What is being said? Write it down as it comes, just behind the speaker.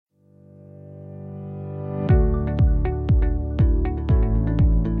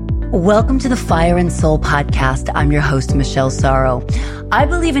Welcome to the Fire and Soul podcast. I'm your host, Michelle Sorrow. I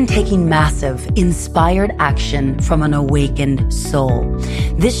believe in taking massive, inspired action from an awakened soul.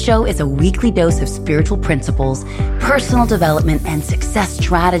 This show is a weekly dose of spiritual principles, personal development, and success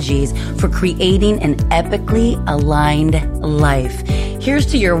strategies for creating an epically aligned life. Here's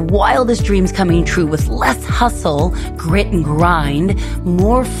to your wildest dreams coming true with less hustle, grit and grind,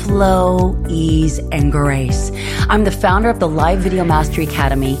 more flow, ease, and grace. I'm the founder of the Live Video Mastery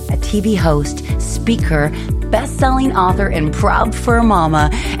Academy, a TV host, speaker, best-selling author, and proud fur mama,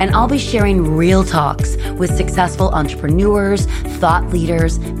 and I'll be sharing real talks with successful entrepreneurs, thought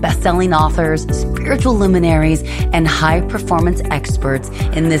leaders, best-selling authors, spiritual luminaries, and high-performance experts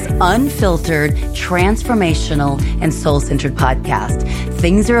in this unfiltered, transformational, and soul-centered podcast.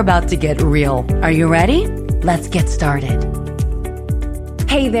 Things are about to get real. Are you ready? Let's get started.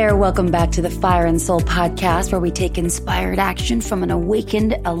 Hey there, welcome back to the Fire and Soul podcast, where we take inspired action from an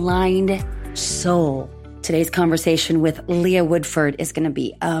awakened, aligned soul. Today's conversation with Leah Woodford is going to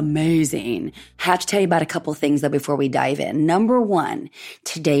be amazing. I have to tell you about a couple things though before we dive in. Number one,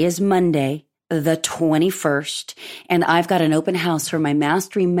 today is Monday, the 21st, and I've got an open house for my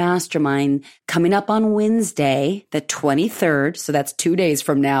Mastery Mastermind coming up on Wednesday, the 23rd. So that's 2 days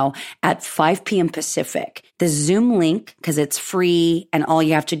from now at 5 p.m. Pacific. The Zoom link, because it's free and all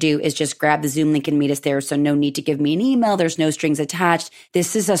you have to do is just grab the Zoom link and meet us there. So no need to give me an email. There's no strings attached.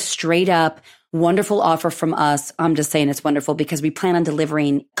 This is a straight up wonderful offer from us. I'm just saying it's wonderful because we plan on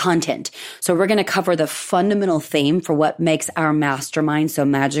delivering content. So we're going to cover the fundamental theme for what makes our mastermind so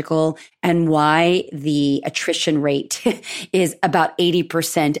magical and why the attrition rate is about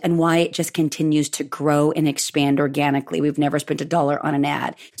 80% and why it just continues to grow and expand organically. We've never spent $1 on an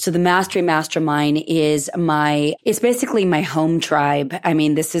ad. So the Mastery Mastermind is it's basically my home tribe. I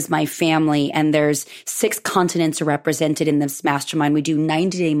mean, this is my family, and there's 6 continents represented in this mastermind. We do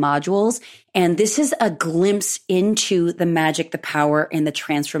 90-day modules. And this is a glimpse into the magic, the power, and the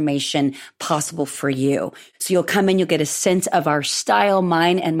transformation possible for you. So you'll come in, you'll get a sense of our style,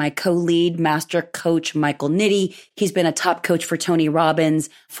 mine and my co-lead master coach, Michael Nitti. He's been a top coach for Tony Robbins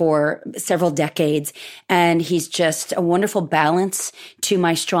for several decades. And he's just a wonderful balance to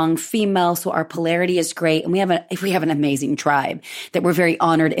my strong female. So our polarity is great. And we have an amazing tribe that we're very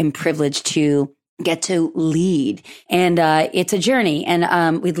honored and privileged to get to lead. And it's a journey.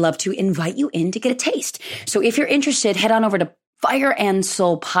 And we'd love to invite you in to get a taste. So if you're interested, head on over to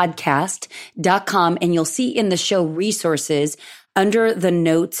fireandsoulpodcast.com, and you'll see in the show resources under the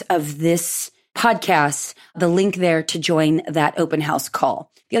notes of this podcast, the link there to join that open house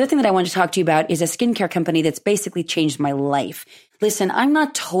call. The other thing that I want to talk to you about is a skincare company that's basically changed my life. Listen, I'm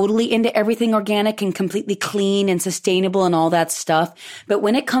not totally into everything organic and completely clean and sustainable and all that stuff. But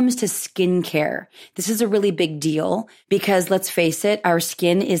when it comes to skincare, this is a really big deal because let's face it, our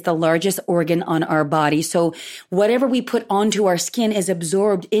skin is the largest organ on our body. So whatever we put onto our skin is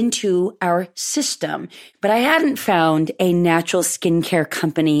absorbed into our system. But I hadn't found a natural skincare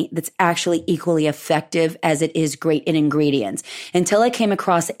company that's actually equally effective as it is great in ingredients until I came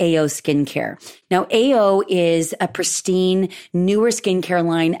across AO Skincare. Now, AO is a pristine, newer skincare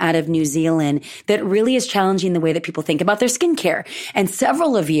line out of New Zealand that really is challenging the way that people think about their skincare. And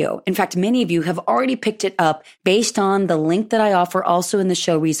several of you, in fact, many of you have already picked it up based on the link that I offer also in the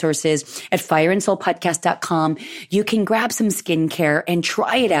show resources at fireandsoulpodcast.com. You can grab some skincare and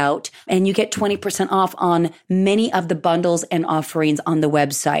try it out, and you get 20% off on many of the bundles and offerings on the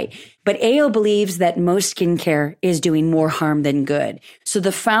website. But AO believes that most skincare is doing more harm than good. So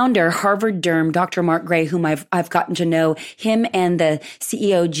the founder, Harvard Derm, Dr. Mark Gray, whom I've gotten to know, him and the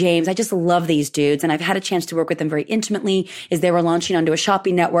CEO, James, I just love these dudes. And I've had a chance to work with them very intimately as they were launching onto a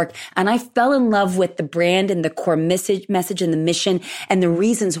shopping network. And I fell in love with the brand and the core message and the mission and the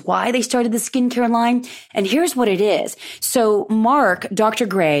reasons why they started the skincare line. And here's what it is. So Mark, Dr.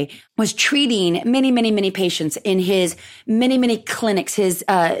 Gray, was treating many patients in his many clinics, his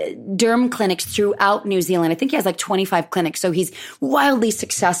derm clinics throughout New Zealand. I think he has like 25 clinics. So he's wildly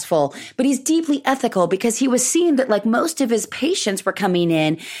successful, but he's deeply ethical because he was seeing that like most of his patients were coming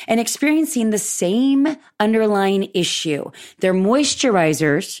in and experiencing the same underlying issue. Their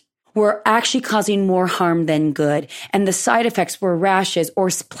moisturizers were actually causing more harm than good. And the side effects were rashes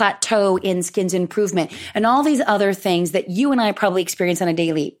or plateau in skin's improvement and all these other things that you and I probably experience on a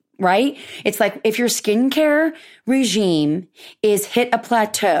daily, right? It's like if your skincare regime is hit a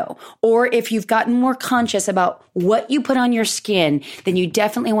plateau, or if you've gotten more conscious about what you put on your skin, then you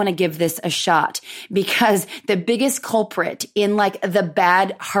definitely want to give this a shot, because the biggest culprit in like the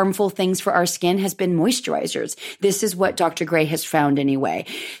bad, harmful things for our skin has been moisturizers. This is what Dr. Gray has found anyway.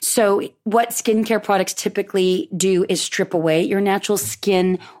 So what skincare products typically do is strip away your natural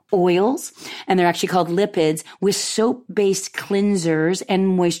skin oils, and they're actually called lipids, with soap-based cleansers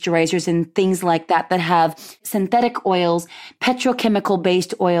and moisturizers and things like that that have synthetic oils,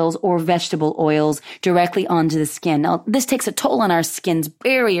 petrochemical-based oils, or vegetable oils directly onto the skin. Now, this takes a toll on our skin's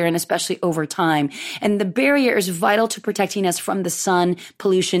barrier, and especially over time. And the barrier is vital to protecting us from the sun,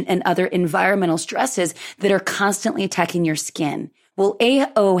 pollution, and other environmental stresses that are constantly attacking your skin. Well,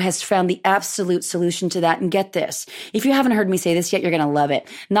 AO has found the absolute solution to that. And get this, if you haven't heard me say this yet, you're going to love it.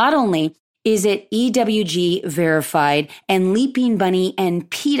 Not only is it EWG verified and Leaping Bunny and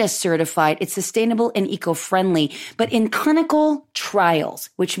PETA certified, it's sustainable and eco-friendly, but in clinical trials,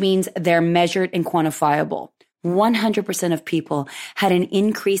 which means they're measured and quantifiable, 100% of people had an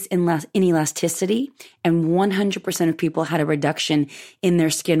increase in elasticity, and 100% of people had a reduction in their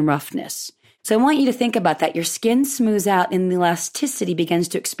skin roughness. So I want you to think about that. Your skin smooths out and the elasticity begins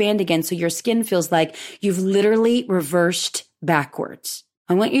to expand again. So your skin feels like you've literally reversed backwards.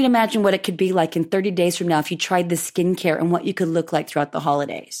 I want you to imagine what it could be like in 30 days from now if you tried this skincare and what you could look like throughout the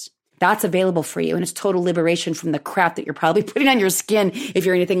holidays. That's available for you. And it's total liberation from the crap that you're probably putting on your skin if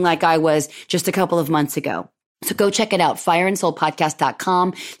you're anything like I was just a couple of months ago. So go check it out,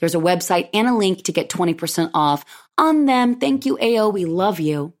 fireandsoulpodcast.com. There's a website and a link to get 20% off on them. Thank you, AO. We love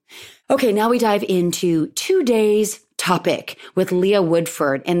you. Okay, now we dive into today's topic with Leah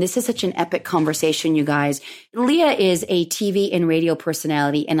Woodford. And this is such an epic conversation, you guys. Leah is a TV and radio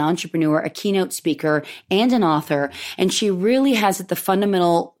personality, an entrepreneur, a keynote speaker, and an author. And she really has at the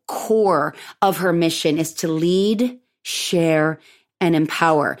fundamental core of her mission is to lead, share, and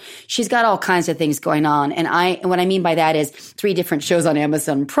empower. She's got all kinds of things going on. And what I mean by that is 3 different shows on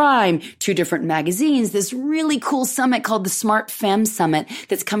Amazon Prime, 2 different magazines, this really cool summit called the Smart Femme Summit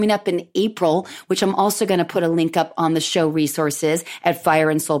that's coming up in April, which I'm also going to put a link up on the show resources at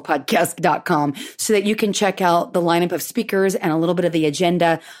fireandsoulpodcast.com so that you can check out the lineup of speakers and a little bit of the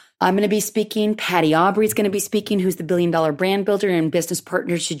agenda. I'm going to be speaking. Patty Aubrey's going to be speaking, who's the $1 billion brand builder and business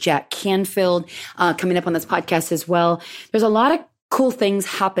partner to Jack Canfield, coming up on this podcast as well. There's a lot of cool things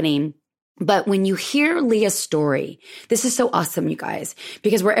happening. But when you hear Leah's story, this is so awesome, you guys,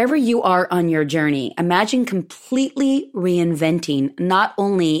 because wherever you are on your journey, imagine completely reinventing not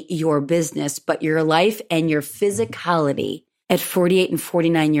only your business, but your life and your physicality at 48 and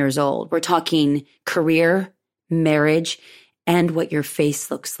 49 years old. We're talking career, marriage, and what your face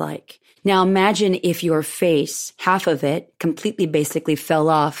looks like. Now imagine if your face, half of it, completely basically fell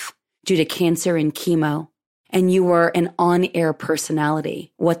off due to cancer and chemo, and you were an on-air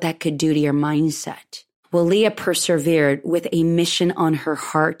personality, what that could do to your mindset. Well, Leah persevered with a mission on her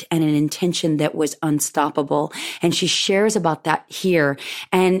heart and an intention that was unstoppable. And she shares about that here.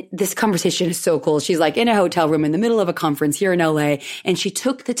 And this conversation is so cool. She's like in a hotel room in the middle of a conference here in LA. And she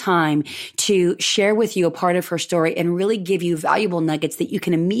took the time to share with you a part of her story and really give you valuable nuggets that you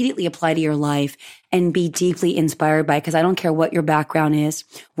can immediately apply to your life and be deeply inspired by, because I don't care what your background is,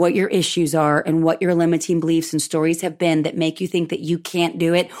 what your issues are, and what your limiting beliefs and stories have been that make you think that you can't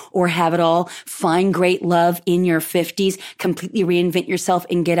do it or have it all. Find great love in your 50s, completely reinvent yourself,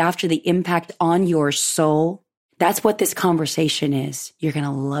 and get after the impact on your soul. That's what this conversation is. You're going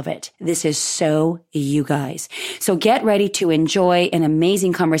to love it. This is so you guys. So get ready to enjoy an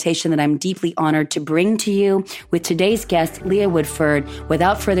amazing conversation that I'm deeply honored to bring to you with today's guest, Leah Woodford.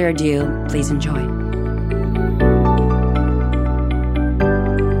 Without further ado, please enjoy.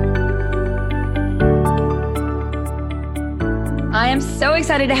 I am so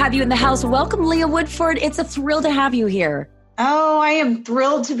excited to have you in the house. Welcome, Leah Woodford. It's a thrill to have you here. Oh, I am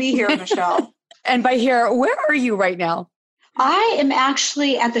thrilled to be here, Michelle. And by here, where are you right now? I am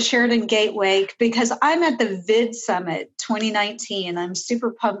actually at the Sheraton Gateway because I'm at the Vid Summit 2019. I'm super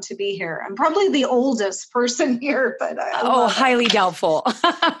pumped to be here. I'm probably the oldest person here, but highly doubtful.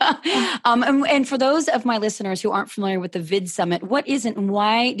 And for those of my listeners who aren't familiar with the Vid Summit, what is it and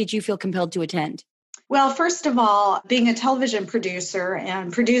why did you feel compelled to attend? Well, first of all, being a television producer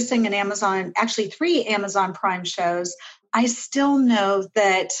and producing an Amazon, actually 3 Amazon Prime shows, I still know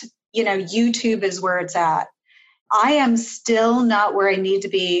that, YouTube is where it's at. I am still not where I need to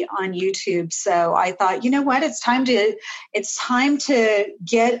be on YouTube. So I thought, you know what? It's time to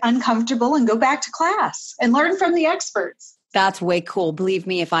get uncomfortable and go back to class and learn from the experts. That's way cool. Believe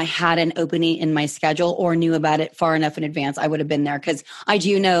me, if I had an opening in my schedule or knew about it far enough in advance, I would have been there, because I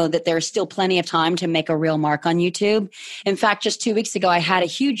do know that there's still plenty of time to make a real mark on YouTube. In fact, just 2 weeks ago, I had a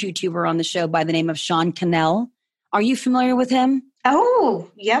huge YouTuber on the show by the name of Sean Cannell. Are you familiar with him?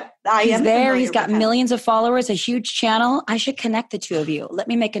 Oh, yep. I He's am there. familiar He's got with him. millions of followers, a huge channel. I should connect the two of you. Let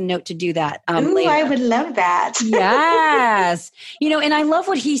me make a note to do that Ooh, later. I would love that. Yes. And I love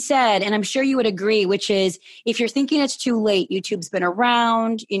what he said, and I'm sure you would agree, which is if you're thinking it's too late, YouTube's been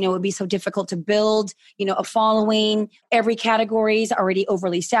around, it would be so difficult to build, a following. Every category is already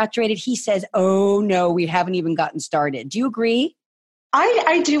overly saturated. He says, oh no, we haven't even gotten started. Do you agree?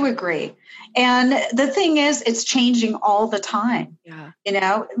 I do agree. And the thing is, it's changing all the time.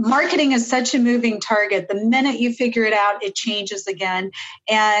 Yeah. Marketing is such a moving target. The minute you figure it out, it changes again.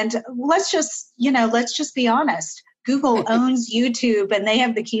 And let's just be honest. Google owns YouTube and they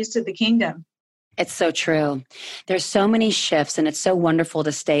have the keys to the kingdom. It's so true. There's so many shifts and it's so wonderful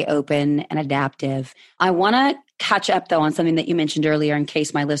to stay open and adaptive. I want to catch up though on something that you mentioned earlier in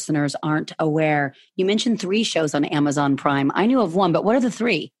case my listeners aren't aware. You mentioned 3 shows on Amazon Prime. I knew of one, but what are the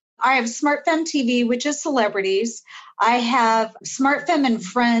 3? I have Smart Femme TV, which is celebrities. I have Smart Femme and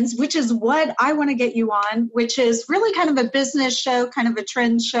Friends, which is what I want to get you on, which is really kind of a business show, kind of a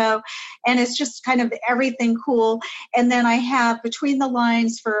trend show. And it's just kind of everything cool. And then I have Between the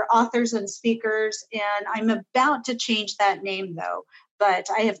Lines for authors and speakers. And I'm about to change that name though, but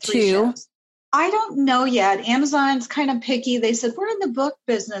I have 3 shows. I don't know yet. Amazon's kind of picky. They said, we're in the book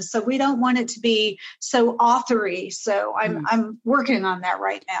business, so we don't want it to be so authory. So I'm working on that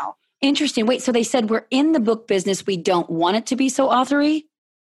right now. Interesting. Wait, so they said we're in the book business. We don't want it to be so authory?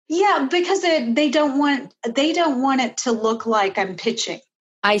 Yeah, because they don't want it to look like I'm pitching.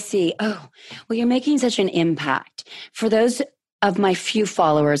 I see. Oh, well, you're making such an impact. For those of my few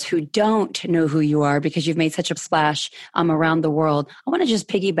followers who don't know who you are because you've made such a splash around the world, I want to just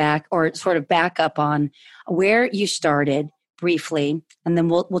piggyback or sort of back up on where you started briefly, and then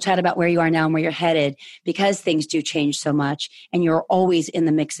we'll chat about where you are now and where you're headed, because things do change so much and you're always in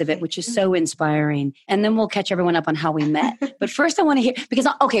the mix of it, which is so inspiring. And then we'll catch everyone up on how we met. But first I want to hear, because,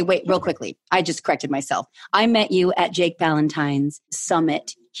 okay, wait, real quickly. I just corrected myself. I met you at Jake Valentine's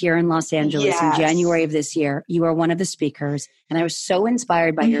Summit here in Los Angeles in January of this year. You are one of the speakers, and I was so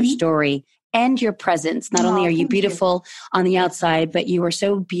inspired by your story and your presence. Not only are you beautiful on the outside, but you are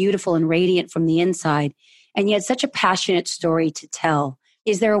so beautiful and radiant from the inside. And you had such a passionate story to tell.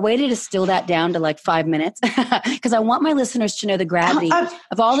 Is there a way to distill that down to like 5 minutes? Because I want my listeners to know the gravity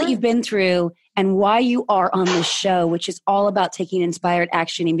of all that you've been through and why you are on this show, which is all about taking inspired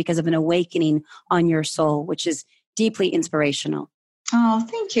action because of an awakening on your soul, which is deeply inspirational. Oh,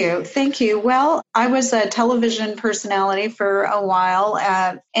 thank you. Thank you. Well, I was a television personality for a while,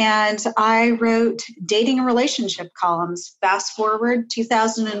 and I wrote dating and relationship columns. Fast forward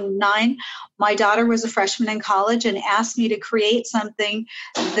 2009, my daughter was a freshman in college and asked me to create something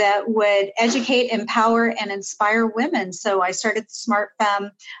that would educate, empower, and inspire women. So I started the Smart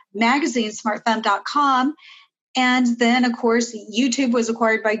Femme magazine, smartfemme.com. And then, of course, YouTube was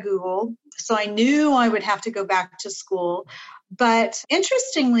acquired by Google. So I knew I would have to go back to school. But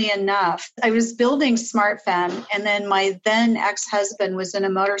interestingly enough, I was building Smart Femme, and then my then ex-husband was in a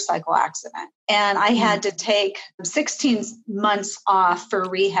motorcycle accident. And I had to take 16 months off for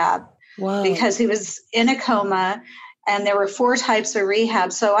rehab because he was in a coma, and there were 4 types of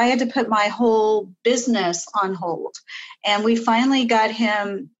rehab. So I had to put my whole business on hold. And we finally got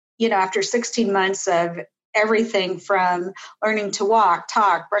him, after 16 months of everything from learning to walk,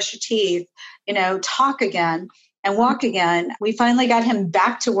 talk, brush your teeth, talk again and walk again. We finally got him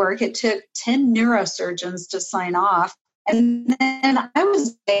back to work. It took 10 neurosurgeons to sign off. And then I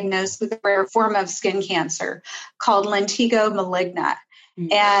was diagnosed with a rare form of skin cancer called lentigo maligna.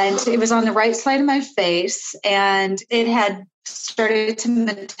 And it was on the right side of my face, and it had started to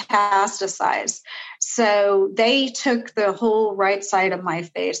metastasize. So they took the whole right side of my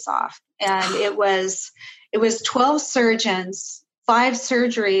face off. And it was 12 surgeons, 5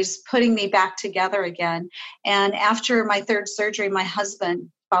 surgeries putting me back together again. And after my 3rd surgery, my husband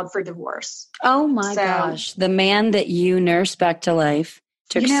filed for divorce. Oh my gosh. The man that you nursed back to life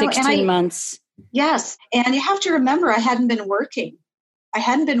took 16 months. Yes. And you have to remember, I hadn't been working. I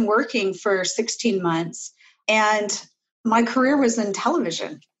hadn't been working for 16 months. And my career was in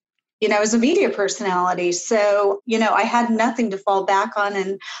television. I was a media personality. So, I had nothing to fall back on.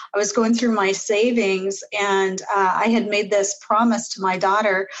 And I was going through my savings, and I had made this promise to my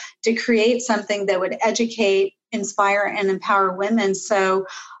daughter to create something that would educate, inspire, and empower women. So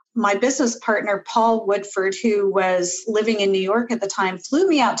my business partner, Paul Woodford, who was living in New York at the time, flew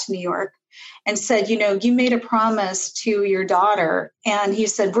me out to New York and said, you made a promise to your daughter. And he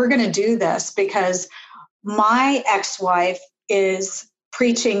said, we're going to do this because my ex-wife is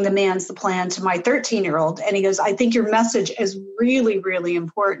preaching the man's the plan to my 13-year-old. And he goes, I think your message is really, really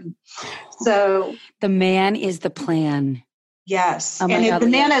important. So the man is the plan. Yes. Oh my And God,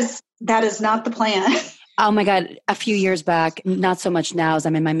 bananas, that is not the plan. Oh my God. A few years back, not so much now as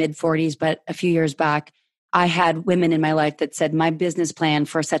I'm in my mid 40s, but a few years back, I had women in my life that said, my business plan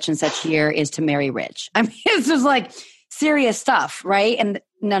for such and such year is to marry rich. I mean, it's just like serious stuff, right? And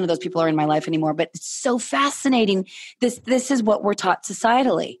none of those people are in my life anymore, but it's so fascinating. This is what we're taught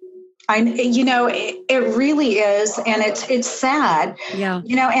societally. It really is. And it's sad, Yeah.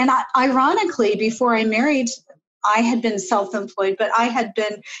 And ironically, before I married, I had been self-employed, but I had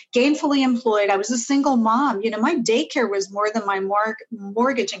been gainfully employed. I was a single mom. My daycare was more than my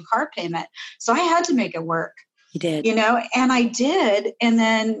mortgage and car payment. So I had to make it work. You did. And I did. And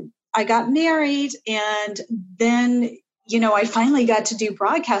then I got married. And then, I finally got to do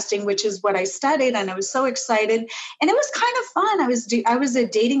broadcasting, which is what I studied. And I was so excited. And it was kind of fun. I was a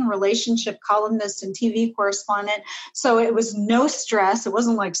dating relationship columnist and TV correspondent. So it was no stress. It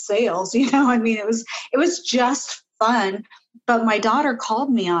wasn't like sales, it was just fun. But my daughter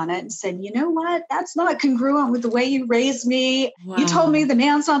called me on it and said, you know what? That's not congruent with the way you raised me. Wow. You told me the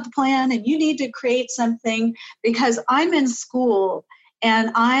man's not the plan and you need to create something, because I'm in school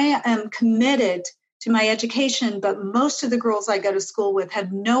and I am committed to my education, but most of the girls I go to school with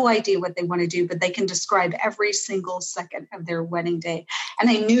have no idea what they want to do, but they can describe every single second of their wedding day. And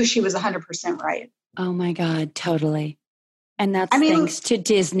I knew she was 100% right. Oh my God, totally. And that's thanks to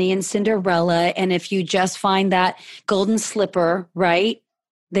Disney and Cinderella. And if you just find that golden slipper, right,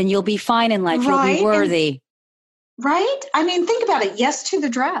 then you'll be fine in life. Right? You'll be worthy. Right? Think about it. Yes to the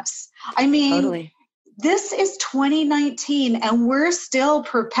dress. Totally. This is 2019 and we're still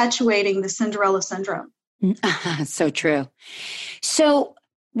perpetuating the Cinderella syndrome. So true. So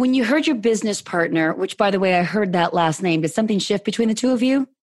when you heard your business partner, which by the way, I heard that last name, did something shift between the two of you?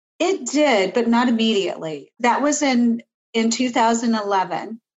 It did, but not immediately. That was in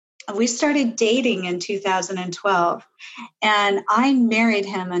 2011. We started dating in 2012 and I married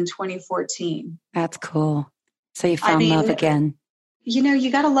him in 2014. That's cool. So you found love again.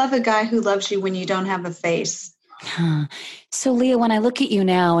 You got to love a guy who loves you when you don't have a face. So Leah, when I look at you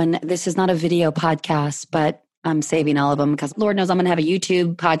now, and this is not a video podcast, but I'm saving all of them because Lord knows I'm going to have a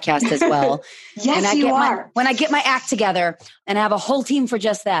YouTube podcast as well. Yes, and you are. When I get my act together and I have a whole team for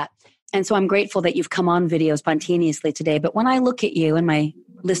just that. And so I'm grateful that you've come on video spontaneously today. But when I look at you, and my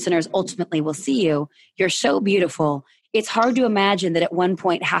listeners ultimately will see you, you're so beautiful. It's hard to imagine that at one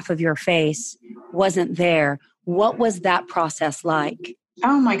point half of your face wasn't there. What was that process like?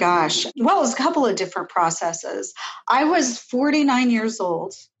 Oh my gosh. Well, it was a couple of different processes. I was 49 years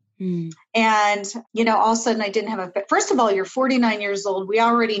old. And, all of a sudden I didn't have a fit. First of all, you're 49 years old. We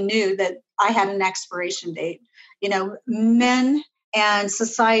already knew that I had an expiration date. Men and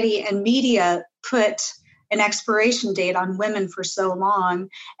society and media put an expiration date on women for so long.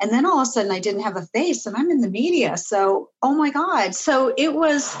 And then all of a sudden I didn't have a face and I'm in the media. So, oh my God. So it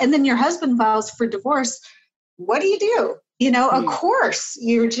was, and then your husband files for divorce. What do you do? Of course,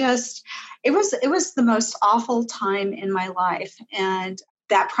 it was the most awful time in my life. And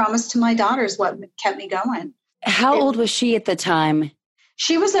that promise to my daughter is what kept me going. How old was she at the time?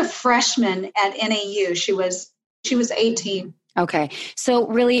 She was a freshman at NAU. She was 18. Okay. So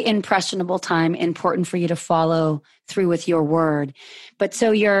really impressionable time, important for you to follow through with your word. But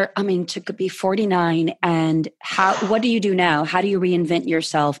so to be 49 and what do you do now? How do you reinvent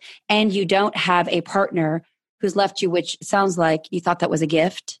yourself? And you don't have a partner who's left you, which sounds like you thought that was a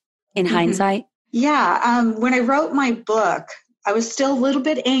gift in hindsight. Yeah. When I wrote my book, I was still a little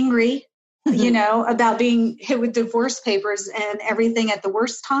bit angry, about being hit with divorce papers and everything at the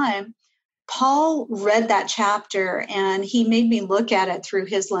worst time. Paul read that chapter and he made me look at it through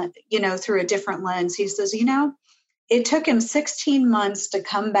his lens, through a different lens. He says, it took him 16 months to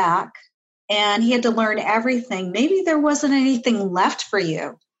come back and he had to learn everything. Maybe there wasn't anything left for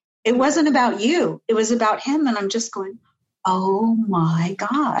you. It wasn't about you. It was about him. And I'm just going, oh my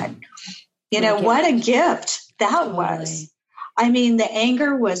God, what a gift that was. The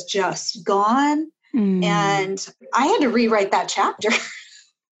anger was just gone. And I had to rewrite that chapter.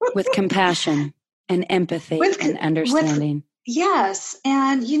 With compassion and empathy and understanding. Yes.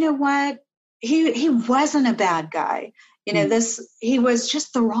 And you know what? He wasn't a bad guy. He was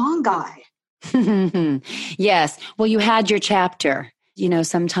just the wrong guy. Yes. Well, you had your chapter.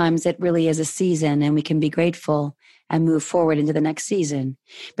 Sometimes it really is a season and we can be grateful and move forward into the next season.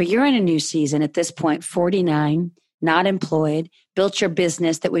 But you're in a new season at this point, 49, not employed, built your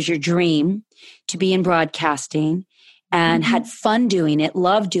business that was your dream to be in broadcasting. And had fun doing it,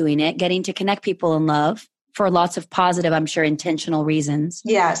 loved doing it, getting to connect people in love for lots of positive, I'm sure, intentional reasons.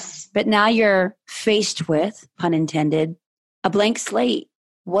 Yes. But now you're faced with, pun intended, a blank slate.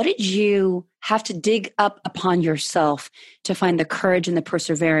 What did you have to dig up upon yourself to find the courage and the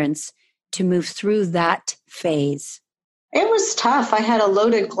perseverance to move through that phase? It was tough. I had a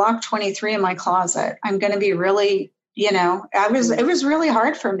loaded Glock 23 in my closet. I'm going to be really, it was really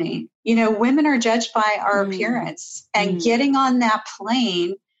hard for me. Women are judged by our appearance, and getting on that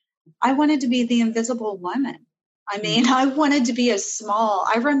plane, I wanted to be the invisible woman. I mean, I wanted to be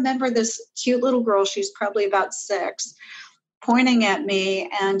I remember this cute little girl, she's probably about 6, pointing at me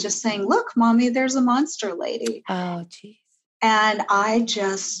and just saying, "Look, mommy, there's a monster lady." Oh, geez. And I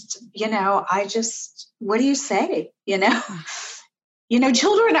just, what do you say?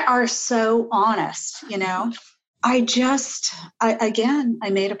 Children are so honest, I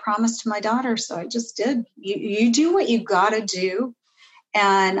made a promise to my daughter. So I just did. You do what you got to do.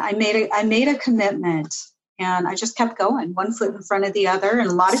 And I made a commitment, and I just kept going, one foot in front of the other, and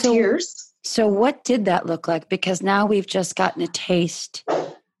a lot of tears. So what did that look like? Because now we've just gotten a taste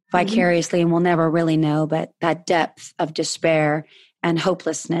vicariously, and we'll never really know, but that depth of despair and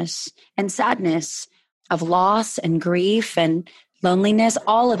hopelessness and sadness, of loss and grief and loneliness,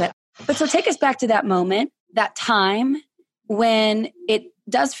 all of it. But so take us back to that moment, that time when it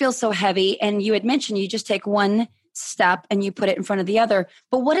does feel so heavy, and you had mentioned you just take one step and you put it in front of the other.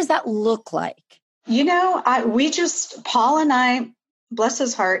 But what does that look like? Paul and I, bless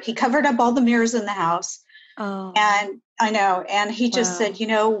his heart, he covered up all the mirrors in the house. Oh. And I know. And he just said,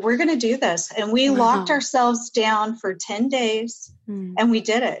 we're going to do this. And we locked ourselves down for 10 days and we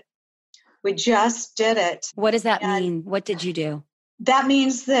did it. We just did it. What does that mean? What did you do? That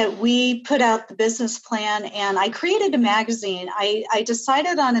means that we put out the business plan, and I created a magazine. I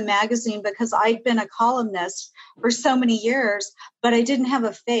decided on a magazine because I'd been a columnist for so many years, but I didn't have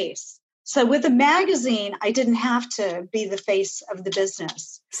a face. So with a magazine, I didn't have to be the face of the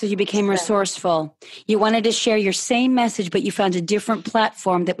business. So you became resourceful. You wanted to share your same message, but you found a different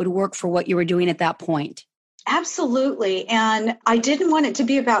platform that would work for what you were doing at that point. Absolutely. And I didn't want it to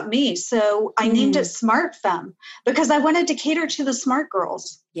be about me. So I named it Smart Femme because I wanted to cater to the smart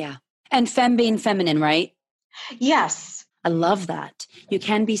girls. Yeah. And femme being feminine, right? Yes. I love that. You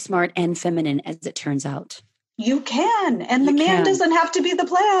can be smart and feminine, as it turns out. You can. And the man doesn't have to be the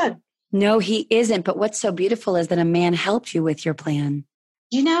plan. No, he isn't. But what's so beautiful is that a man helped you with your plan.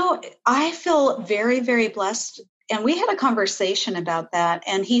 I feel very, very blessed. And we had a conversation about that.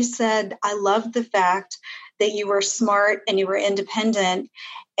 And he said, I love the fact that you were smart and you were independent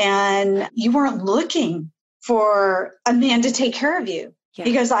and you weren't looking for a man to take care of you. Yeah.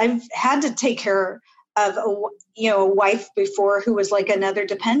 Because I've had to take care of a wife before who was like another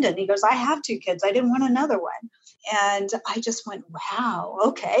dependent. He goes, I have 2 kids. I didn't want another one. And I just went, wow,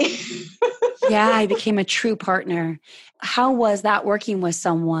 okay. Yeah, I became a true partner. How was that working with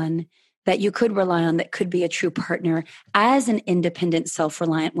someone that you could rely on, that could be a true partner as an independent,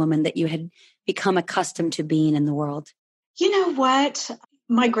 self-reliant woman that you had become accustomed to being in the world? You know what?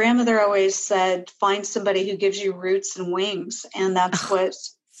 My grandmother always said, find somebody who gives you roots and wings. And that's what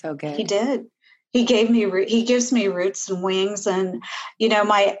so good. He did. He gives me roots and wings. And,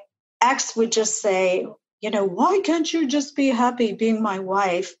 my ex would just say, why can't you just be happy being my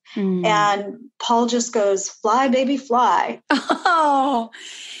wife? And Paul just goes, fly, baby, fly. Oh,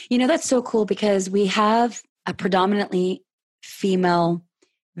 that's so cool because we have a predominantly female,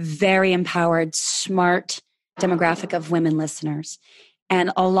 very empowered, smart demographic of women listeners.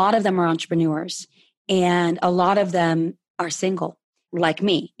 And a lot of them are entrepreneurs. And a lot of them are single, like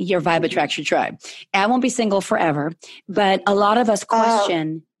me. Your vibe attracts your tribe. I won't be single forever, but a lot of us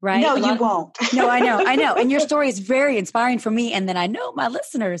question... Right? No, you won't. No, I know. And your story is very inspiring for me. And then I know my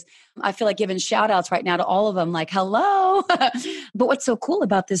listeners, I feel like giving shout outs right now to all of them, like, hello. But what's so cool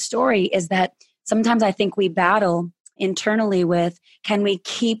about this story is that sometimes I think we battle internally with, can we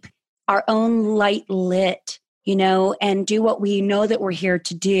keep our own light lit, and do what we know that we're here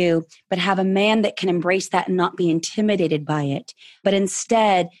to do, but have a man that can embrace that and not be intimidated by it, but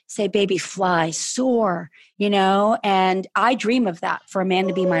instead say, baby, fly, soar, and I dream of that, for a man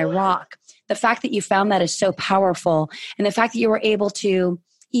to be my rock. The fact that you found that is so powerful. And the fact that you were able to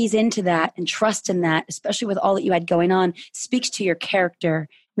ease into that and trust in that, especially with all that you had going on, speaks to your character.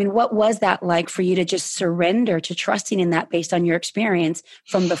 I mean, what was that like for you to just surrender to trusting in that based on your experience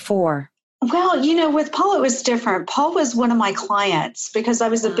from before? Well, with Paul, it was different. Paul was one of my clients because I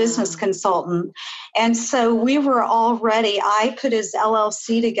was a business consultant. And so I put his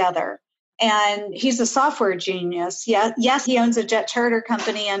LLC together, and he's a software genius. Yes, he owns a jet charter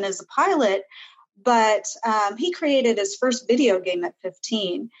company and is a pilot, but he created his first video game at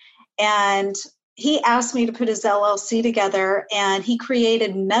 15. And he asked me to put his LLC together, and he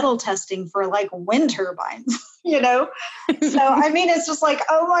created metal testing for like wind turbines. you know? So, I mean, it's just like,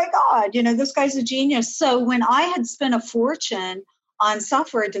 oh my God, this guy's a genius. So when I had spent a fortune on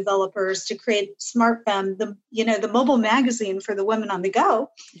software developers to create SmartFemme, the mobile magazine for the women on the go,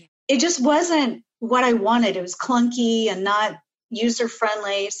 it just wasn't what I wanted. It was clunky and not user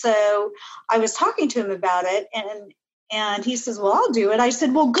friendly. So I was talking to him about it, and he says, well, I'll do it. I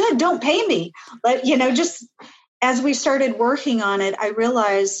said, well, good, don't pay me. But, just as we started working on it, I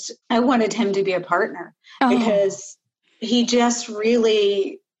realized I wanted him to be a partner because he just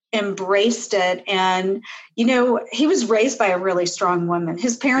really embraced it. And, he was raised by a really strong woman.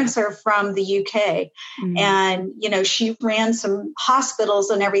 His parents are from the UK. Mm-hmm. And, she ran some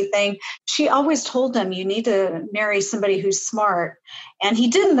hospitals and everything. She always told him, you need to marry somebody who's smart. And he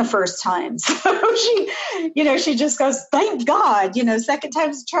didn't the first time. So she just goes, thank God, second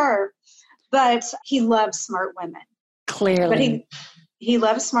time's a charm. But he loves smart women. Clearly. But he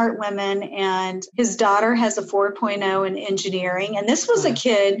loves smart women, and his daughter has a 4.0 in engineering. And this was a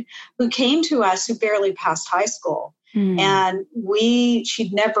kid who came to us who barely passed high school. And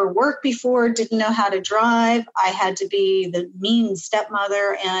she'd never worked before, didn't know how to drive. I had to be the mean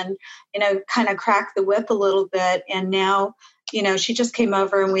stepmother and, kind of crack the whip a little bit. And now, she just came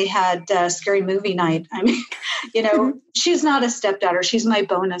over and we had scary movie night. I mean, she's not a stepdaughter. She's my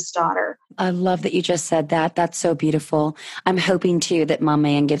bonus daughter. I love that you just said that. That's so beautiful. I'm hoping too that Mom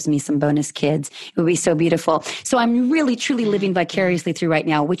Ann gives me some bonus kids. It would be so beautiful. So I'm really, truly living vicariously through right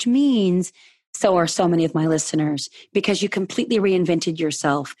now, which means so are so many of my listeners, because you completely reinvented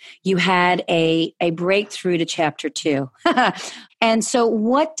yourself. You had a breakthrough to chapter 2. And so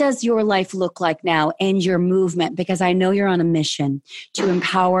what does your life look like now and your movement? Because I know you're on a mission to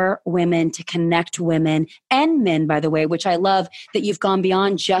empower women, to connect women and men, by the way, which I love that you've gone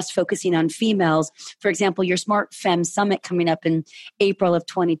beyond just focusing on females. For example, your SmartFemme Summit coming up in April of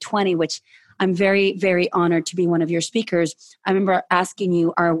 2020, which I'm very, very honored to be one of your speakers. I remember asking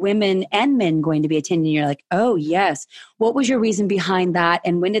you, are women and men going to be attending? You're like, oh, yes. What was your reason behind that?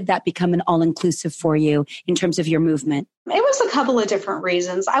 And when did that become an all-inclusive for you in terms of your movement? It was a couple of different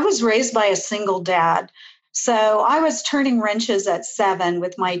reasons. I was raised by a single dad. So I was turning wrenches at 7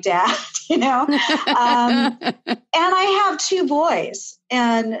 with my dad, and I have 2 boys.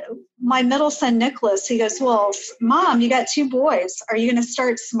 And my middle son, Nicholas, he goes, well, Mom, you got 2 boys. Are you going to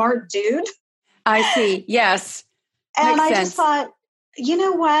start Smart Dude? I see. Yes. And I just thought, you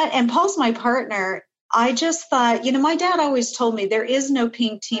know what? And Paul's my partner. I just thought, my dad always told me there is no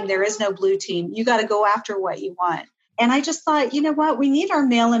pink team. There is no blue team. You got to go after what you want. And I just thought, you know what? We need our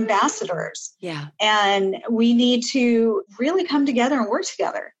male ambassadors. Yeah. And we need to really come together and work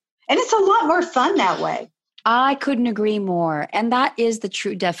together. And it's a lot more fun that way. I couldn't agree more. And that is the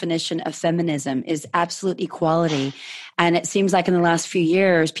true definition of feminism, is absolute equality. And it seems like in the last few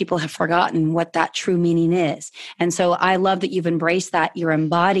years, people have forgotten what that true meaning is. And so I love that you've embraced that. You're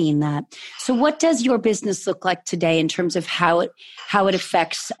embodying that. So what does your business look like today in terms of how it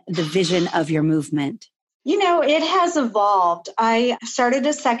affects the vision of your movement? It has evolved. I started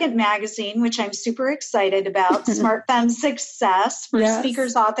a second magazine, which I'm super excited about, SmartFemme Success for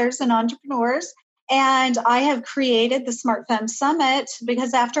speakers, authors, and entrepreneurs. And I have created the SmartFemme Summit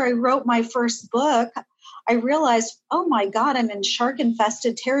because after I wrote my first book, I realized, oh my God, I'm in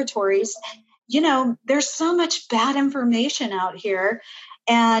shark-infested territories. There's so much bad information out here,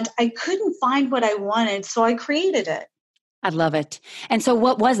 and I couldn't find what I wanted, so I created it. I love it. And so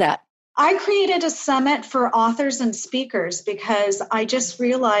what was that? I created a summit for authors and speakers because I just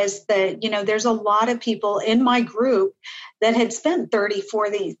realized that, there's a lot of people in my group that had spent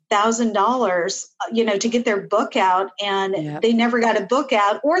 $30,000, $40,000, to get their book out, and they never got a book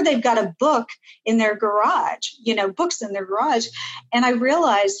out, or they've got a book in their garage, books in their garage. And I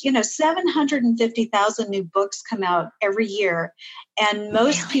realized, 750,000 new books come out every year, and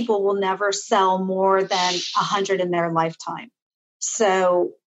most people will never sell more than 100 in their lifetime.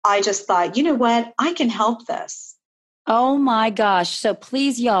 So I just thought, you know what? I can help this. Oh my gosh. So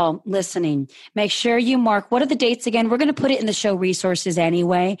please, y'all listening, make sure you mark, what are the dates again? We're going to put it in the show resources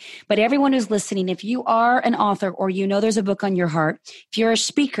anyway. But everyone who's listening, if you are an author or there's a book on your heart, if you're a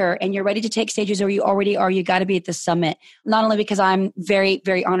speaker and you're ready to take stages, or you already are, you got to be at the summit. Not only because I'm very,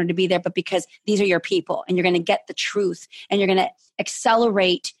 very honored to be there, but because these are your people and you're going to get the truth and you're going to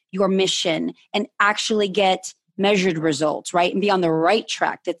accelerate your mission and actually get measured results, right? And be on the right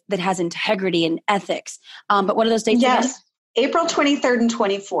track that has integrity and ethics. But what are those dates again? April 23rd and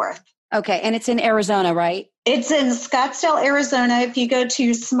 24th. Okay. And it's in Arizona, right? It's in Scottsdale, Arizona. If you go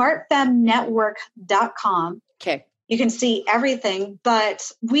to smartfemnetwork.com, okay, you can see everything.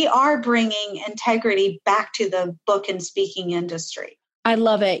 But we are bringing integrity back to the book and speaking industry. I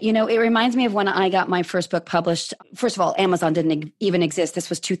love it. It reminds me of when I got my first book published. First of all, Amazon didn't even exist. This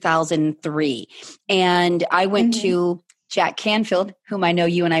was 2003. And I went to Jack Canfield, whom I know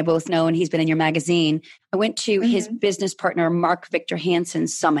you and I both know, and he's been in your magazine. I went to his business partner, Mark Victor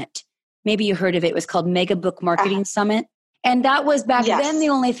Hansen's summit. Maybe you heard of it. It was called Mega Book Marketing Summit. And that was back then the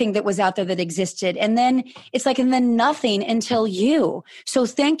only thing that was out there that existed. And then it's like, and then nothing until you. So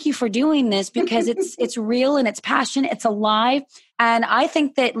thank you for doing this, because it's real and it's passion. It's alive. And I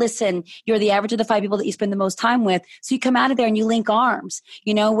think that, listen, you're the average of the 5 people that you spend the most time with. So you come out of there and you link arms,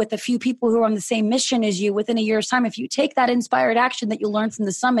 with a few people who are on the same mission as you within a year's time. If you take that inspired action that you learned from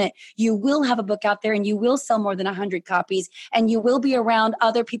the summit, you will have a book out there and you will sell more than 100 copies, and you will be around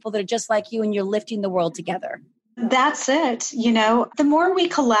other people that are just like you, and you're lifting the world together. That's it. The more we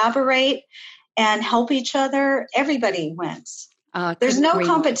collaborate and help each other, everybody wins. There's no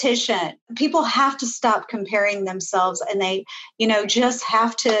competition. People have to stop comparing themselves, and they, just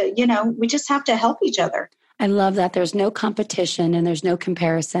have to, we just have to help each other. I love that. There's no competition and there's no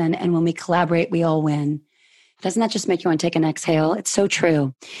comparison. And when we collaborate, we all win. Doesn't that just make you want to take an exhale? It's so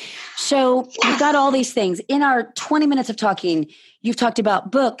true. So you've got all these things. In our 20 minutes of talking, you've talked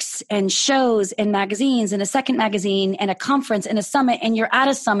about books and shows and magazines and a second magazine and a conference and a summit, and you're at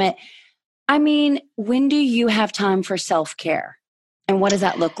a summit. I mean, when do you have time for self-care? And what does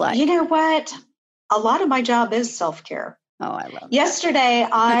that look like? You know what? A lot of my job is self-care. Oh, I love it. Yesterday,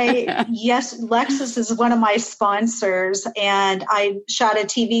 Lexus is one of my sponsors, and I shot a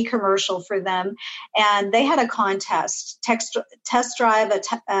TV commercial for them, and they had a contest, test drive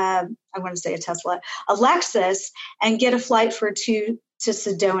I want to say a Tesla, a Lexus, and get a flight for 2 to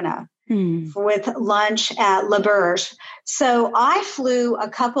Sedona with lunch at Le Berge. So I flew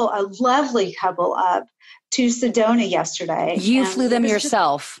a lovely couple up to Sedona yesterday. You flew them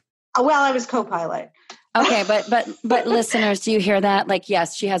yourself? Well, I was co-pilot. Okay, but listeners, do you hear that? Like,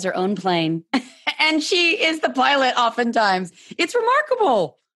 yes, she has her own plane and she is the pilot oftentimes. It's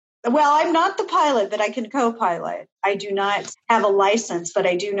remarkable. Well, I'm not the pilot, but I can co-pilot. I do not have a license, but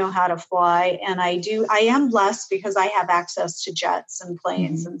I do know how to fly. And I am blessed because I have access to jets and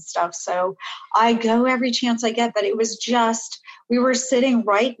planes and stuff. So I go every chance I get, but it was we were sitting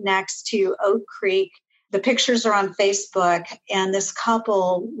right next to Oak Creek. The pictures are on Facebook, and this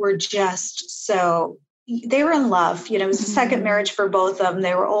couple were just they were in love. It was a second marriage for both of them.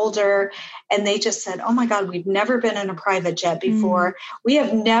 They were older, and they just said, oh my God, we've never been in a private jet before. We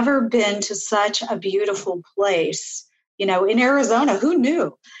have never been to such a beautiful place, in Arizona. Who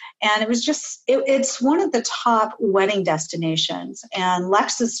knew? And it was just, it's one of the top wedding destinations. And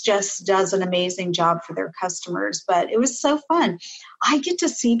Lexus just does an amazing job for their customers. But it was so fun. I get to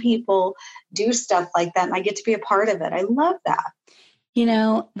see people do stuff like that, and I get to be a part of it. I love that.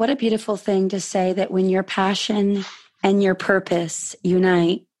 What a beautiful thing to say that when your passion and your purpose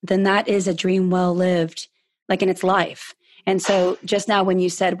unite, then that is a dream well lived, like in its life. And so just now when you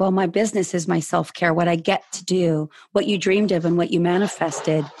said, well, my business is my self-care, what I get to do, what you dreamed of and what you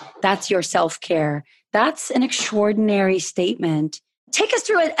manifested, that's your self-care. That's an extraordinary statement. Take us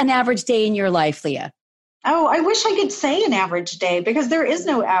through an average day in your life, Leah. Oh, I wish I could say an average day, because there is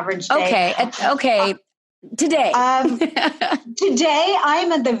no average day. Okay. Today. Today,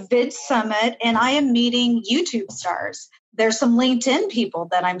 I'm at the Vid Summit, and I am meeting YouTube stars. There's some LinkedIn people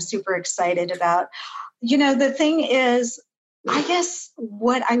that I'm super excited about. The thing is, I guess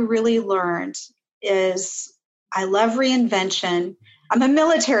what I really learned is I love reinvention. I'm a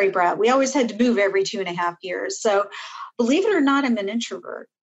military brat. We always had to move every 2.5 years. So believe it or not, I'm an introvert.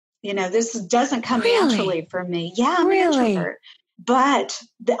 This doesn't come naturally for me. Yeah, I'm an introvert. But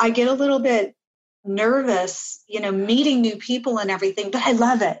I get a little bit nervous, meeting new people and everything, but I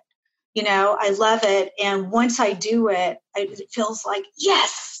love it. I love it. And once I do it, it feels like,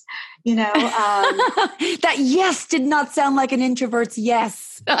 yes, that yes did not sound like an introvert's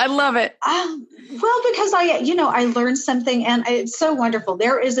yes. I love it. Well, because I learned something, and it's so wonderful.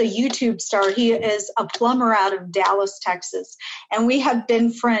 There is a YouTube star. He is a plumber out of Dallas, Texas. And we have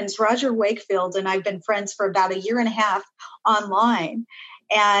been friends, Roger Wakefield, and I've been friends for about 1.5 years online.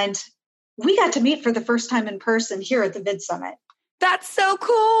 And we got to meet for the first time in person here at the Vid Summit. That's so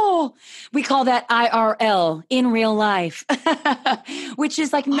cool. We call that IRL, in real life, which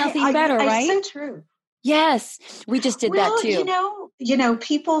is like nothing better, right? It's so true. Yes, we just did that too.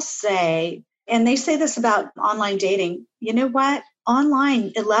 People say, and they say this about online dating, you know what?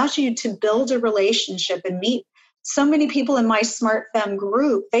 Online allows you to build a relationship and meet so many people in my Smart Femme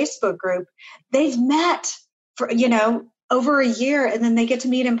group, Facebook group. They've met for, over 1 year, and then they get to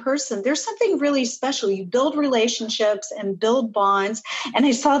meet in person. There's something really special. You build relationships and build bonds. And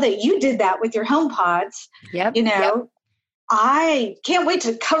I saw that you did that with your HomePods. Yep. I can't wait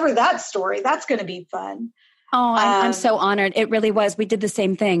to cover that story. That's going to be fun. Oh, I'm so honored. It really was. We did the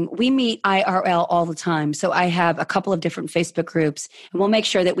same thing. We meet IRL all the time. So I have a couple of different Facebook groups, and we'll make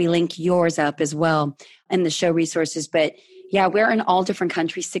sure that we link yours up as well in the show resources. But yeah, we're in all different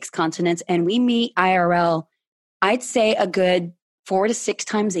countries, 6 continents, and we meet IRL, I'd say a good 4 to 6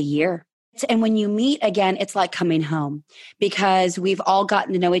 times a year. And when you meet again, it's like coming home because we've all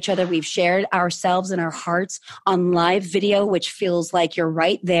gotten to know each other. We've shared ourselves and our hearts on live video, which feels like you're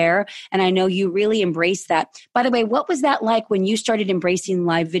right there. And I know you really embrace that. By the way, what was that like when you started embracing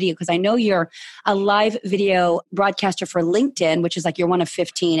live video? Because I know you're a live video broadcaster for LinkedIn, which is like you're one of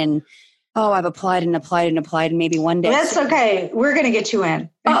 15. And I've applied and maybe one day. That's okay. We're going to get you in.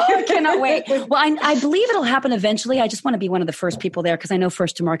 I cannot wait. Well, I believe it'll happen eventually. I just want to be one of the first people there because I know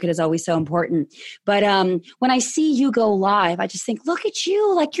first to market is always so important. But when I see you go live, I just think, look at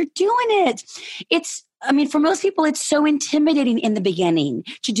you, like you're doing it. For most people, it's so intimidating in the beginning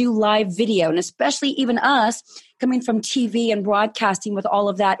to do live video. And especially even us coming from TV and broadcasting with all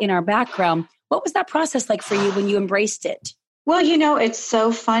of that in our background. What was that process like for you when you embraced it? Well, it's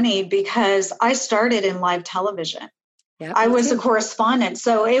so funny because I started in live television. Yeah, I was a correspondent,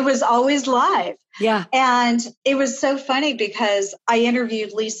 so it was always live. Yeah. And it was so funny because I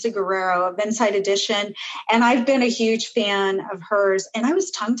interviewed Lisa Guerrero of Inside Edition, and I've been a huge fan of hers, and I was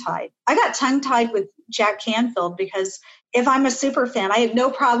tongue-tied. I got tongue-tied with Jack Canfield because if I'm a super fan, I had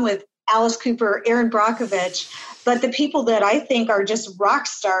no problem with Alice Cooper, Erin Brockovich, but the people that I think are just rock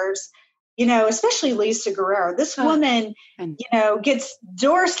stars, especially Lisa Guerrero. This woman, gets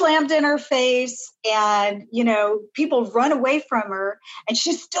door slammed in her face and, people run away from her and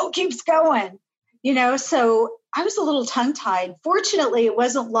she still keeps going, so I was a little tongue-tied. Fortunately, it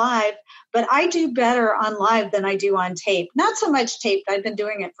wasn't live, but I do better on live than I do on tape. Not so much taped. I've been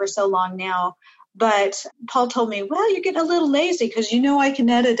doing it for so long now. But Paul told me, well, you're getting a little lazy because I can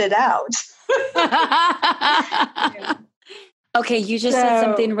edit it out. Yeah. Okay, you just said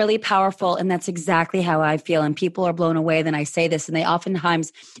something really powerful, and that's exactly how I feel. And people are blown away when I say this, and they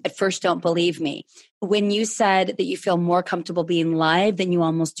oftentimes at first don't believe me. When you said that you feel more comfortable being live than you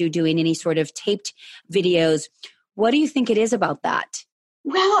almost do doing any sort of taped videos, what do you think it is about that?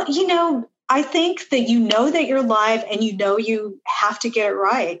 Well, I think that that you're live and you have to get it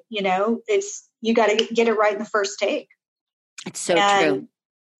right. You got to get it right in the first take. It's so true.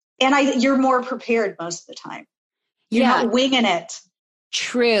 And you're more prepared most of the time. You're not winging it.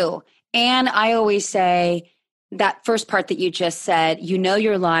 True. And I always say that first part that you just said,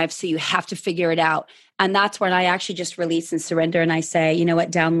 you're live, so you have to figure it out. And that's when I actually just release and surrender. And I say,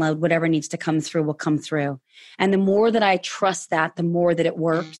 download whatever needs to come through will come through. And the more that I trust that, the more that it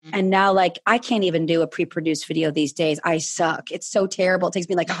works. And now, I can't even do a pre-produced video these days. I suck. It's so terrible. It takes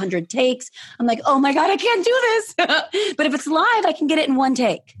me 100 takes. I'm like, oh my God, I can't do this. But if it's live, I can get it in one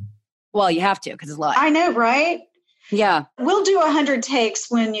take. Well, you have to because it's live. I know, right? Yeah. We'll do 100 takes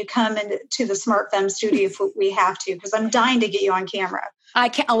when you come into the Smart Femme studio if we have to, because I'm dying to get you on camera.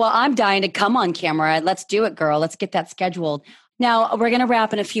 I'm dying to come on camera. Let's do it, girl. Let's get that scheduled. Now, we're going to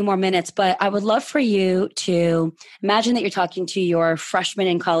wrap in a few more minutes, but I would love for you to imagine that you're talking to your freshman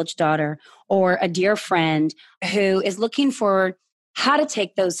in college daughter or a dear friend who is looking for how to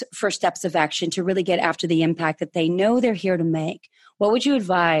take those first steps of action to really get after the impact that they know they're here to make. What would you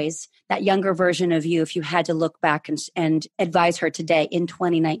advise that younger version of you if you had to look back and advise her today in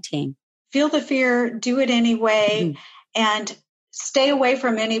 2019? Feel the fear, do it anyway, and stay away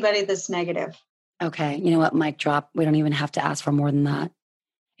from anybody that's negative. Okay. You know what? Mic drop. We don't even have to ask for more than that.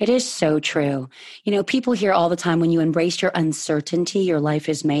 It is so true. People hear all the time, when you embrace your uncertainty, your life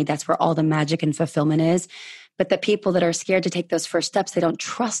is made. That's where all the magic and fulfillment is. But the people that are scared to take those first steps, they don't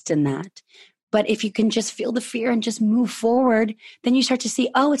trust in that. But if you can just feel the fear and just move forward, then you start to see,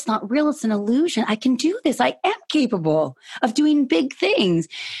 oh, it's not real. It's an illusion. I can do this. I am capable of doing big things.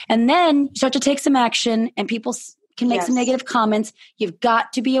 And then you start to take some action and people can make some negative comments. You've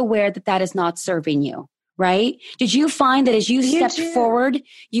got to be aware that that is not serving you, right? Did you find that as you stepped forward,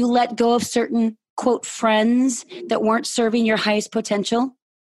 you let go of certain, quote, friends that weren't serving your highest potential?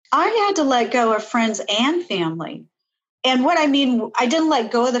 I had to let go of friends and family. And what I mean, I didn't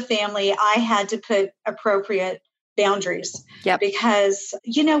let go of the family. I had to put appropriate boundaries. Yep. Because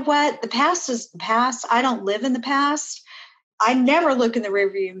you know what? The past is the past. I don't live in the past. I never look in the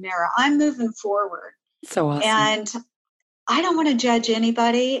rearview mirror. I'm moving forward. So awesome. And I don't want to judge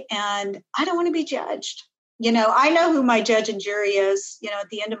anybody, and I don't want to be judged. I know who my judge and jury is, at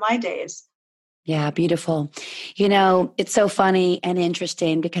the end of my days. Yeah, beautiful. It's so funny and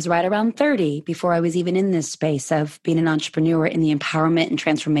interesting because right around 30, before I was even in this space of being an entrepreneur in the empowerment and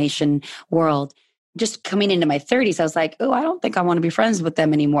transformation world, just coming into my 30s, I was like, oh, I don't think I want to be friends with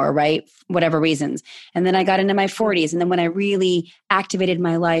them anymore, right? Whatever reasons. And then I got into my 40s. And then when I really activated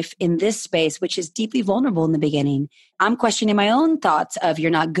my life in this space, which is deeply vulnerable in the beginning, I'm questioning my own thoughts of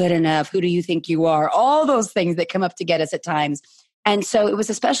you're not good enough. Who do you think you are? All those things that come up to get us at times. And so it was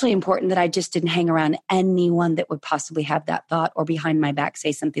especially important that I just didn't hang around anyone that would possibly have that thought or behind my back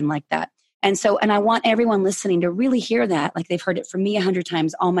say something like that. And I want everyone listening to really hear that, like they've heard it from me 100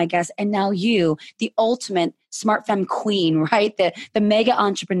 times, all my guests, and now you, the ultimate smart femme queen, right? The mega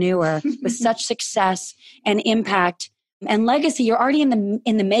entrepreneur with such success and impact and legacy you're already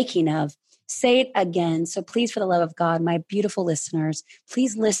in the making of. Say it again. So please, for the love of God, my beautiful listeners,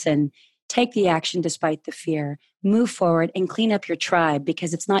 please listen. Take the action despite the fear. Move forward and clean up your tribe,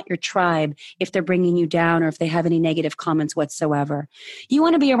 because it's not your tribe if they're bringing you down or if they have any negative comments whatsoever. You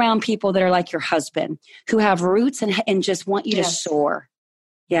want to be around people that are like your husband, who have roots and just want you to soar.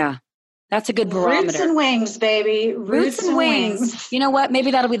 Yeah, that's a good barometer. Roots and wings, baby. Roots and wings. You know what?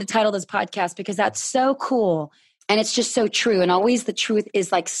 Maybe that'll be the title of this podcast, because that's so cool. And it's just so true. And always the truth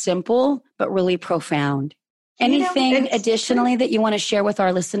is like simple, but really profound. Anything additionally that you want to share with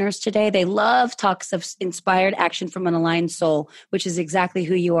our listeners today? They love talks of inspired action from an aligned soul, which is exactly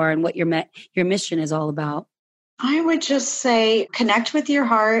who you are and what your mission is all about. I would just say connect with your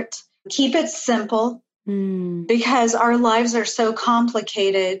heart, keep it simple, because our lives are so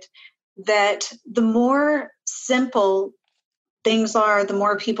complicated that the more simple things are, the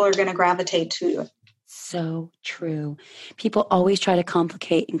more people are going to gravitate to it. So true. People always try to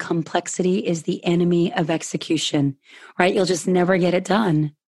complicate, and complexity is the enemy of execution, right? You'll just never get it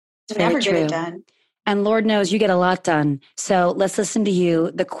done. It's never get it done. And Lord knows you get a lot done. So let's listen to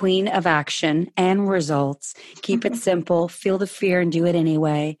you, the queen of action and results. Keep it simple, feel the fear and do it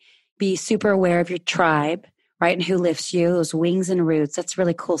anyway. Be super aware of your tribe, right? And who lifts you, those wings and roots. That's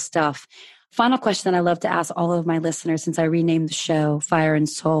really cool stuff. Final question that I love to ask all of my listeners since I renamed the show Fire and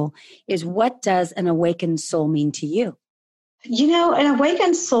Soul is, what does an awakened soul mean to you? You know, an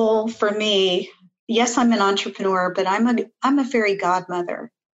awakened soul for me, yes, I'm an entrepreneur, but I'm a fairy godmother.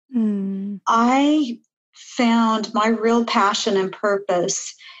 I found my real passion and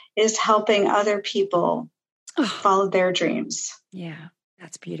purpose is helping other people follow their dreams. Yeah,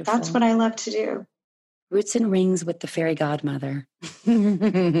 that's beautiful. That's what I love to do. Roots and rings with the fairy godmother.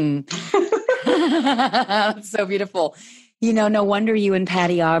 So beautiful. You know, no wonder you and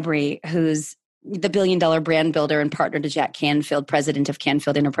Patty Aubrey, who's the $1 billion brand builder and partner to Jack Canfield, president of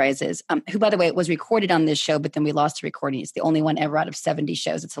Canfield Enterprises, who, by the way, was recorded on this show, but then we lost the recording. It's the only one ever out of 70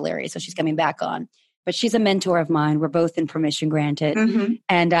 shows. It's hilarious. So she's coming back on. But she's a mentor of mine. We're both in Permission Granted.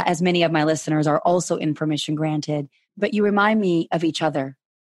 And as many of my listeners are also in Permission Granted. But you remind me of each other.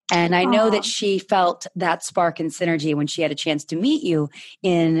 And I know that she felt that spark and synergy when she had a chance to meet you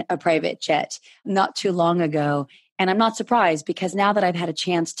in a private jet not too long ago. And I'm not surprised, because now that I've had a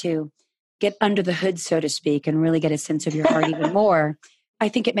chance to get under the hood, so to speak, and really get a sense of your heart even more, I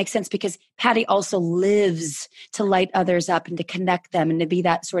think it makes sense, because Patty also lives to light others up and to connect them and to be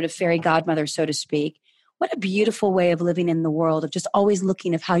that sort of fairy godmother, so to speak. What a beautiful way of living in the world, of just always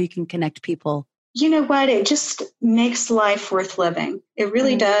looking of how you can connect people. You know what? It just makes life worth living. It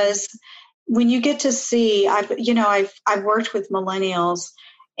really does. When you get to see, I've worked with millennials,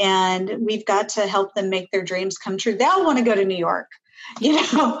 and we've got to help them make their dreams come true. They all want to go to New York,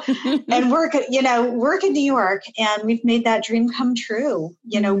 and work in New York. And we've made that dream come true.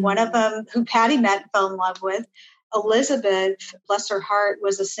 One of them who Patty met and fell in love with, Elizabeth, bless her heart,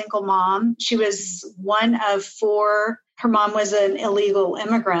 was a single mom. She was one of 4. Her mom was an illegal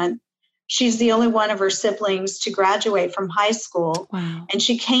immigrant. She's the only one of her siblings to graduate from high school. Wow. And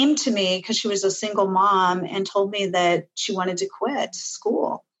she came to me because she was a single mom and told me that she wanted to quit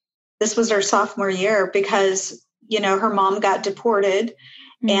school. This was her sophomore year because, her mom got deported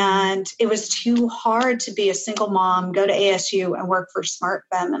and it was too hard to be a single mom, go to ASU and work for Smart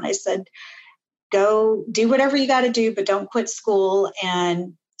Femme. And I said, go do whatever you got to do, but don't quit school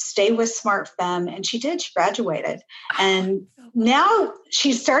and stay with Smart Femme. And she did. She graduated. And now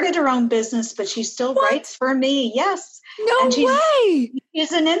she started her own business, but she still writes for me. Yes. No way.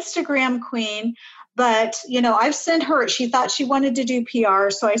 She's an Instagram queen. But, I've sent her, she thought she wanted to do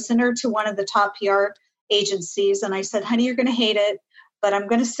PR. So I sent her to one of the top PR agencies. And I said, honey, you're going to hate it, but I'm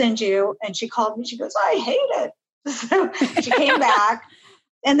going to send you. And she called me. She goes, I hate it. So she came back.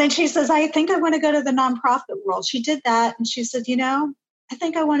 And then she says, I think I want to go to the nonprofit world. She did that. And she said, I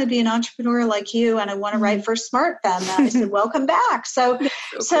think I want to be an entrepreneur like you, and I want to write for Smart Femme. And I said, welcome back. So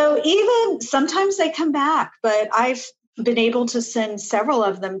even sometimes they come back, but I've been able to send several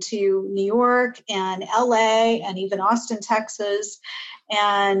of them to New York and LA and even Austin, Texas.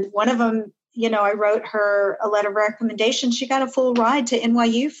 And one of them I wrote her a letter of recommendation. She got a full ride to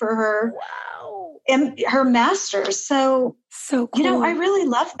NYU for her, her master's. So cool. I really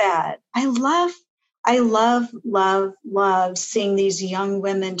love that. I love seeing these young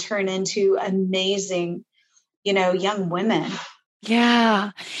women turn into amazing, young women.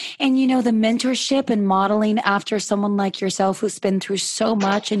 Yeah. And the mentorship and modeling after someone like yourself who's been through so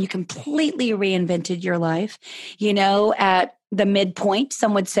much and you completely reinvented your life, at the midpoint,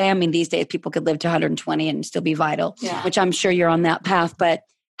 some would say, these days people could live to 120 and still be vital, which I'm sure you're on that path. But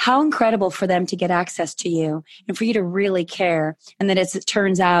how incredible for them to get access to you and for you to really care. And that as it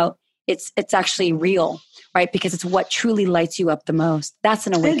turns out, it's actually real, right? Because it's what truly lights you up the most. That's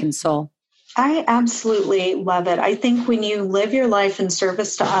an awakened soul. I absolutely love it. I think when you live your life in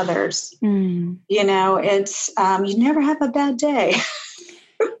service to others, it's, you never have a bad day.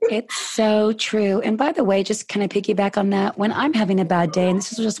 It's so true. And by the way, just kind of piggyback on that, when I'm having a bad day, and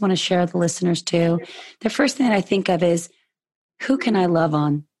this is what I just want to share with the listeners too, the first thing that I think of is, who can I love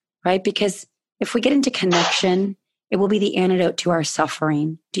on, right? Because if we get into connection, it will be the antidote to our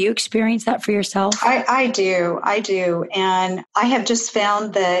suffering. Do you experience that for yourself? I do. And I have just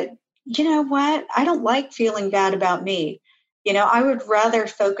found that, you know what? I don't like feeling bad about me. I would rather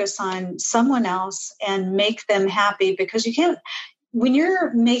focus on someone else and make them happy, because you can't, when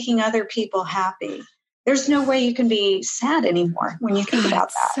you're making other people happy, there's no way you can be sad anymore when you think about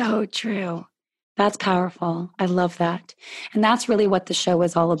that. So true. That's powerful. I love that. And that's really what the show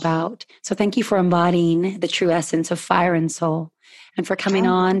is all about. So thank you for embodying the true essence of fire and soul, and for coming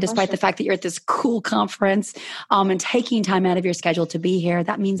on, despite the fact that you're at this cool conference, and taking time out of your schedule to be here.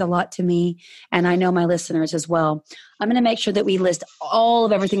 That means a lot to me. And I know my listeners as well. I'm going to make sure that we list all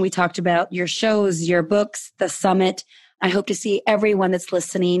of everything we talked about, your shows, your books, the summit. I hope to see everyone that's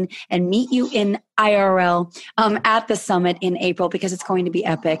listening and meet you in IRL at the summit in April, because it's going to be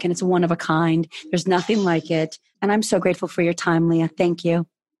epic and it's one of a kind. There's nothing like it. And I'm so grateful for your time, Leah. Thank you.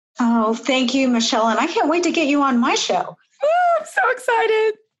 Oh, thank you, Michelle. And I can't wait to get you on my show. Oh, I'm so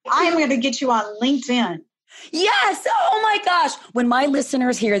excited. I'm going to get you on LinkedIn. Yes. Oh my gosh. When my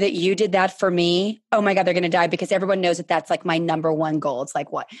listeners hear that you did that for me, oh my God, they're going to die, because everyone knows that that's like my number one goal. It's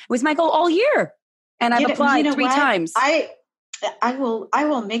like, what? It was my goal all year. And I've applied 3 times. I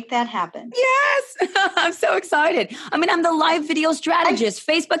will make that happen. Yes. I'm so excited. I'm the live video strategist,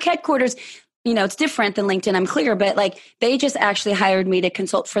 Facebook headquarters. It's different than LinkedIn, I'm clear, but they just actually hired me to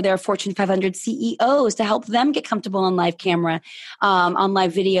consult for their Fortune 500 CEOs to help them get comfortable on live camera, on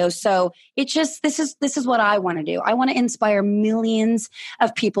live video. So this is what I want to do. I want to inspire millions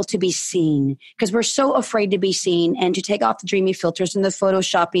of people to be seen, because we're so afraid to be seen and to take off the dreamy filters and the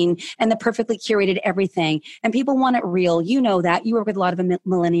photoshopping and the perfectly curated everything. And people want it real. You know that. You work with a lot of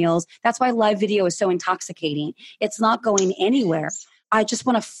millennials. That's why live video is so intoxicating. It's not going anywhere. I just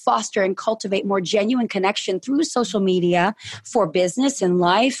want to foster and cultivate more genuine connection through social media for business and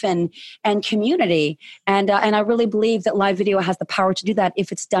life and community. And I really believe that live video has the power to do that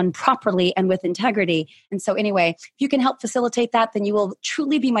if it's done properly and with integrity. And so anyway, if you can help facilitate that, then you will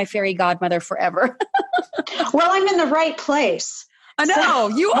truly be my fairy godmother forever. Well, I'm in the right place. I know,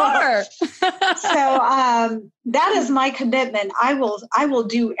 you are. So that is my commitment. I will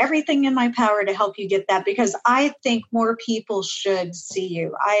do everything in my power to help you get that, because I think more people should see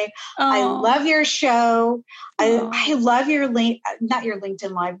you. I love your show. I love your not your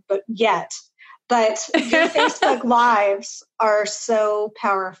LinkedIn Live, but your Facebook Lives are so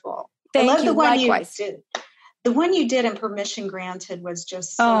powerful. Thank I love you. the one Likewise. you did. The one you did in Permission Granted was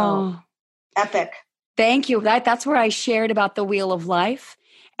just so epic. Thank you. That's where I shared about the Wheel of Life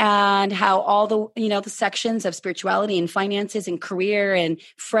and how all the, the sections of spirituality and finances and career and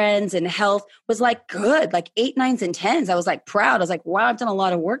friends and health was good, 8, 9s, and 10s. I was proud. I was wow, I've done a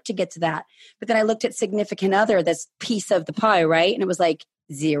lot of work to get to that. But then I looked at significant other, this piece of the pie, right? And it was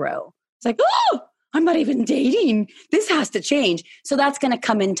 0. It's oh, I'm not even dating. This has to change. So that's going to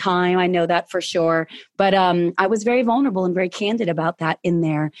come in time. I know that for sure. But I was very vulnerable and very candid about that in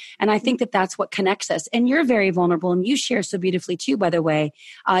there. And I think that that's what connects us. And you're very vulnerable, and you share so beautifully too, by the way.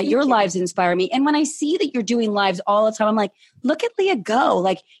 Your lives inspire me. And when I see that you're doing lives all the time, I'm look at Leah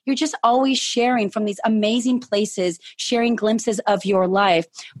go. You're just always sharing from these amazing places, sharing glimpses of your life,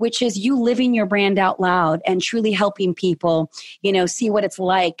 which is you living your brand out loud and truly helping people, see what it's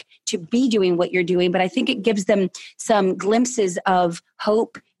like to be doing what you're doing. But I think it gives them some glimpses of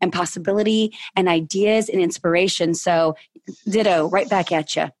hope and possibility and ideas and inspiration. So ditto, right back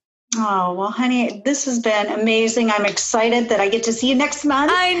at you. Oh, well, honey, this has been amazing. I'm excited that I get to see you next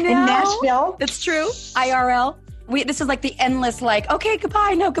month in Nashville. That's true. IRL. this is like the endless, like, okay,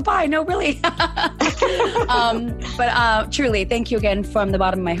 goodbye, no, really. But truly, thank you again from the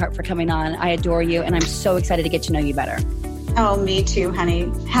bottom of my heart for coming on. I adore you, and I'm so excited to get to know you better. Oh, me too,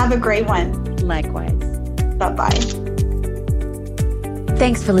 honey. Have a great one. Likewise. Bye-bye.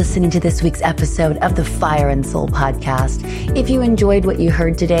 Thanks for listening to this week's episode of the Fire and Soul podcast. If you enjoyed what you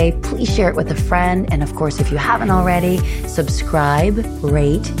heard today, please share it with a friend. And of course, if you haven't already, subscribe,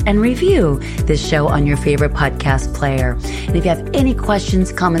 rate, and review this show on your favorite podcast player. And if you have any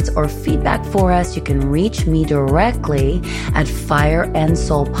questions, comments, or feedback for us, you can reach me directly at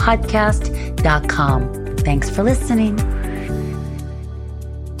fireandsoulpodcast.com. Thanks for listening.